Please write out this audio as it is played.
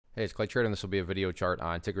Hey, it's Clay Trader, and this will be a video chart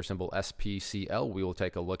on ticker symbol SPCL. We will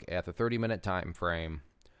take a look at the 30-minute time frame.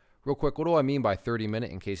 Real quick, what do I mean by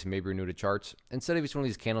 30-minute in case maybe you're new to charts? Instead of each one of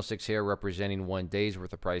these candlesticks here representing 1 day's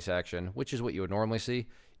worth of price action, which is what you would normally see,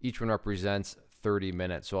 each one represents 30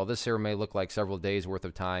 minutes. So while this here may look like several days worth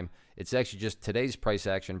of time, it's actually just today's price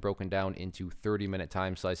action broken down into 30-minute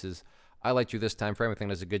time slices. I like through this time frame. I think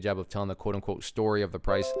it does a good job of telling the quote-unquote story of the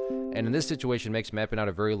price. And in this situation, makes mapping out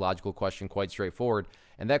a very logical question quite straightforward.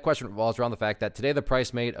 And that question revolves around the fact that today the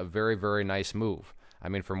price made a very, very nice move. I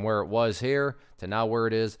mean, from where it was here to now where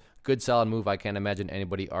it is, good solid move. I can't imagine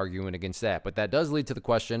anybody arguing against that. But that does lead to the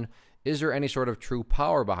question, is there any sort of true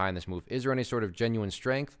power behind this move? Is there any sort of genuine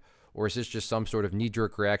strength? Or is this just some sort of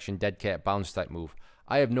knee-jerk reaction, dead cat bounce type move?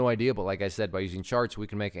 I have no idea, but like I said, by using charts, we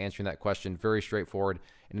can make answering that question very straightforward.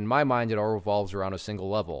 And in my mind, it all revolves around a single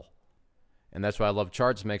level. And that's why I love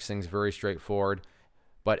charts, makes things very straightforward.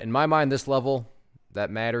 But in my mind, this level that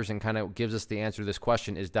matters and kind of gives us the answer to this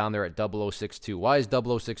question is down there at 0062. Why is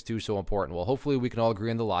 0062 so important? Well, hopefully we can all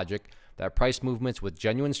agree on the logic that price movements with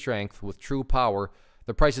genuine strength, with true power,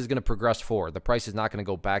 the price is going to progress forward. The price is not going to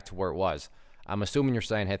go back to where it was. I'm assuming you're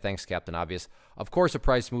saying, hey, thanks, Captain Obvious. Of course, a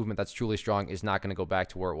price movement that's truly strong is not going to go back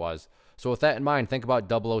to where it was. So with that in mind, think about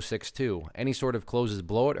 0062. Any sort of closes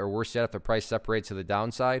below it, or worse yet, if the price separates to the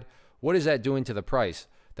downside, what is that doing to the price?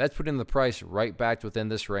 That's putting the price right back within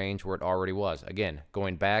this range where it already was. Again,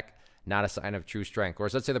 going back, not a sign of true strength.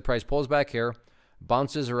 Whereas let's say the price pulls back here,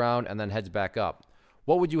 bounces around, and then heads back up.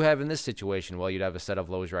 What would you have in this situation? Well, you'd have a set of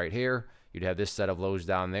lows right here. You'd have this set of lows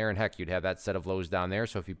down there, and heck, you'd have that set of lows down there.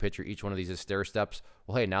 So if you picture each one of these as stair steps,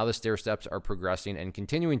 well, hey, now the stair steps are progressing and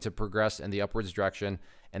continuing to progress in the upwards direction,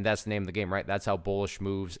 and that's the name of the game, right? That's how bullish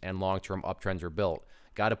moves and long-term uptrends are built.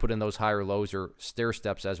 Got to put in those higher lows, or stair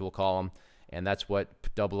steps as we'll call them, and that's what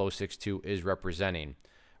 0062 is representing.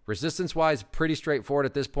 Resistance-wise, pretty straightforward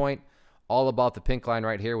at this point. All about the pink line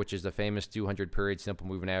right here, which is the famous 200 period simple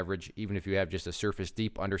moving average. Even if you have just a surface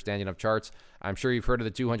deep understanding of charts, I'm sure you've heard of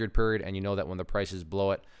the 200 period, and you know that when the prices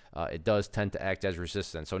blow it, it does tend to act as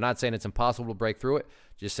resistance. So not saying it's impossible to break through it,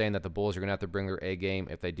 just saying that the bulls are going to have to bring their A game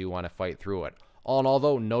if they do want to fight through it. All in all,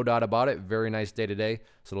 though, no doubt about it, very nice day today.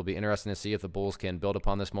 So it'll be interesting to see if the bulls can build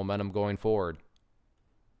upon this momentum going forward.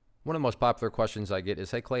 One of the most popular questions I get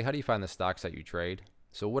is, hey, Clay, how do you find the stocks that you trade?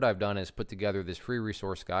 So what I've done is put together this free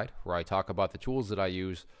resource guide where I talk about the tools that I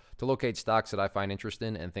use to locate stocks that I find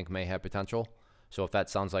interesting and think may have potential. So if that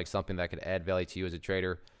sounds like something that could add value to you as a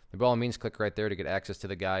trader, then by all means click right there to get access to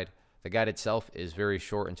the guide. The guide itself is very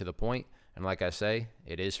short and to the point, and like I say,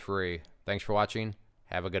 it is free. Thanks for watching.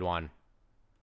 Have a good one.